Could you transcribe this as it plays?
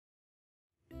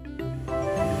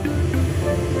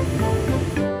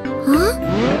Huh?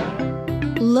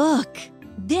 Look,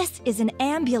 this is an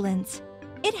ambulance.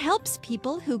 It helps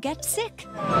people who get sick.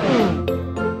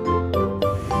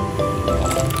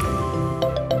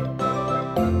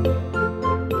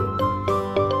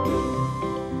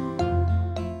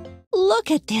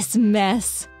 Look at this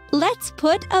mess. Let's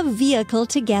put a vehicle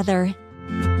together.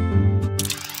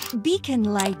 Beacon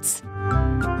lights.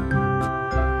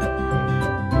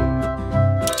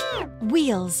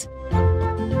 Wheels.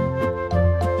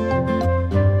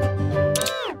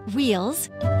 Wheels.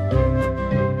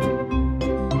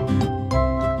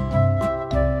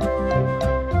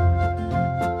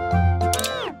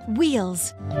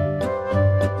 Wheels.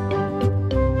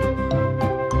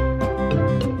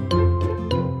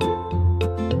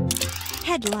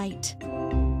 Headlight.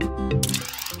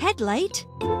 Headlight.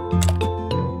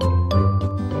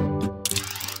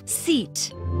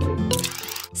 Seat.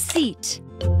 Seat.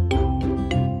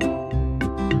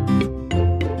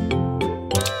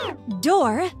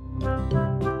 Door.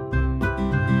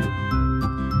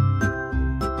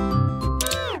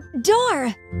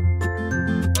 Door.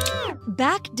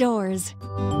 Back doors.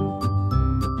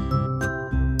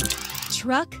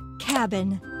 Truck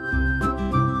cabin.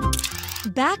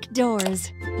 Back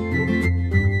doors.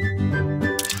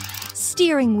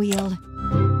 Steering wheel.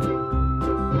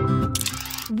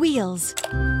 Wheels.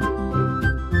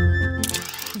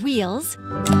 Wheels.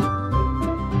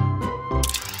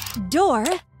 Door.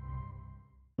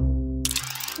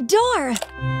 Door!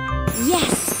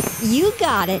 Yes, you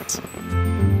got it.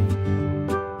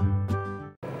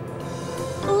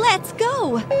 Let's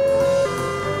go!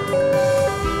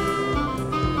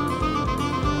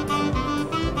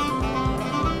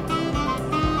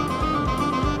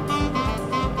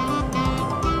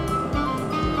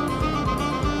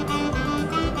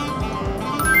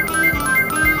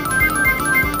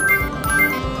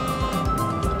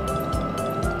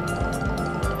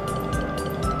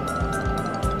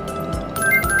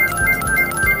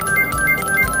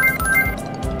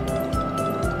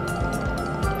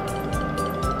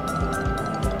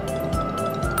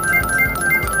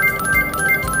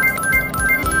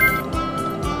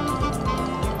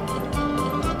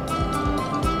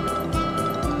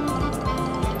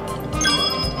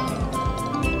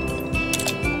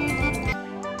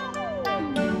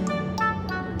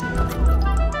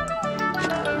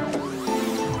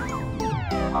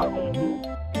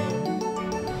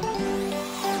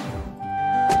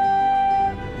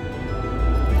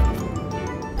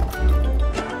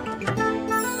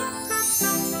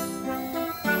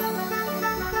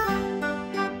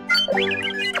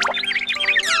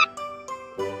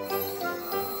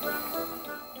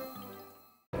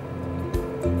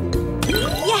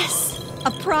 Yes!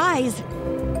 A prize!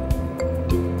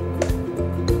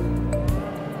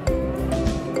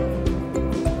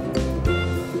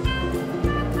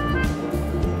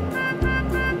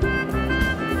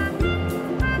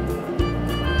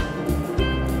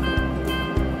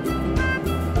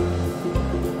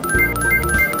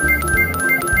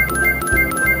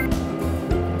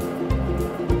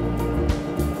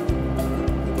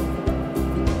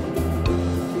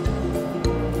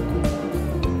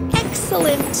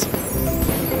 Excellent!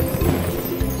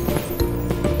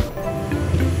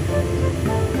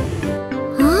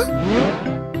 Huh?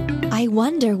 I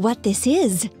wonder what this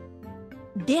is.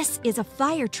 This is a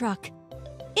fire truck.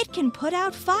 It can put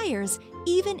out fires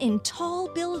even in tall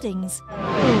buildings.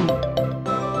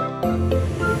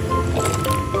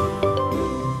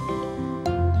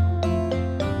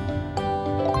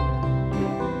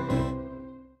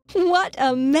 What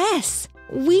a mess!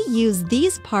 We use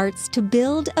these parts to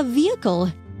build a vehicle.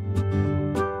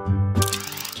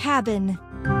 Cabin.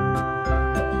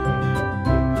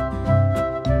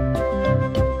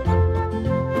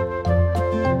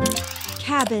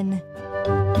 Cabin.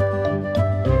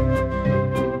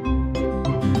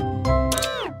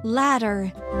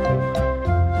 Ladder.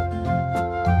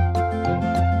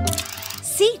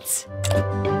 Seats.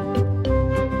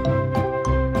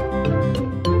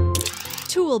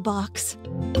 Toolbox.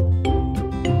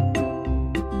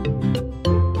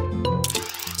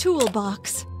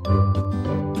 Toolbox.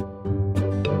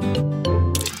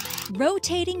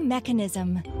 Rotating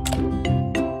mechanism.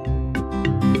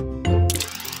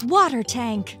 Water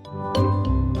tank.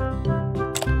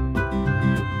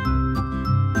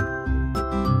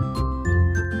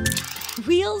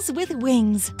 Wheels with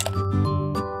wings.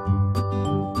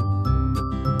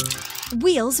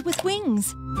 Wheels with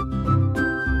wings.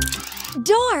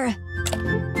 Door.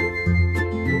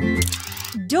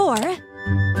 Door.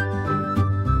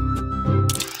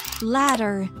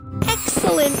 Ladder.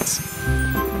 Excellent!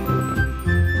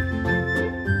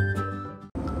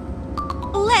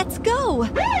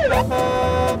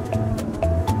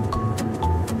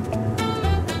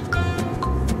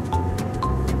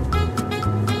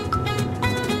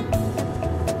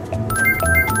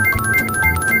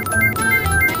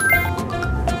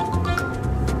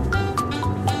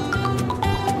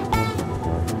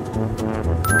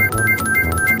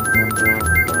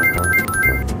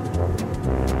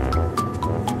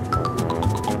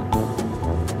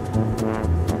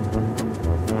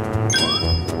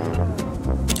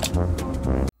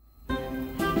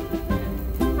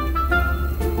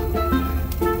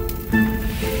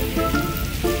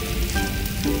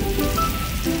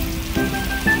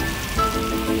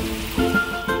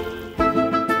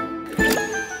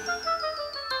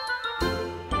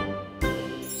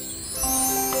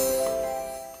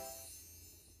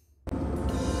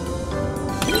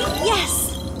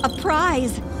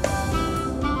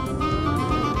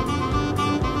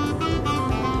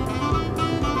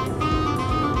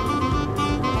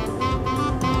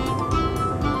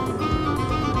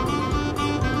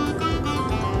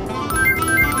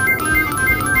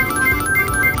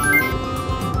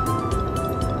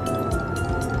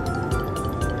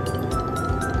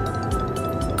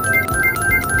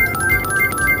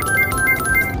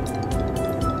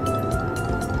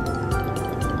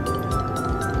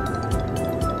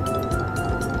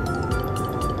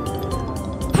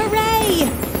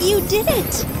 You did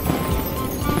it!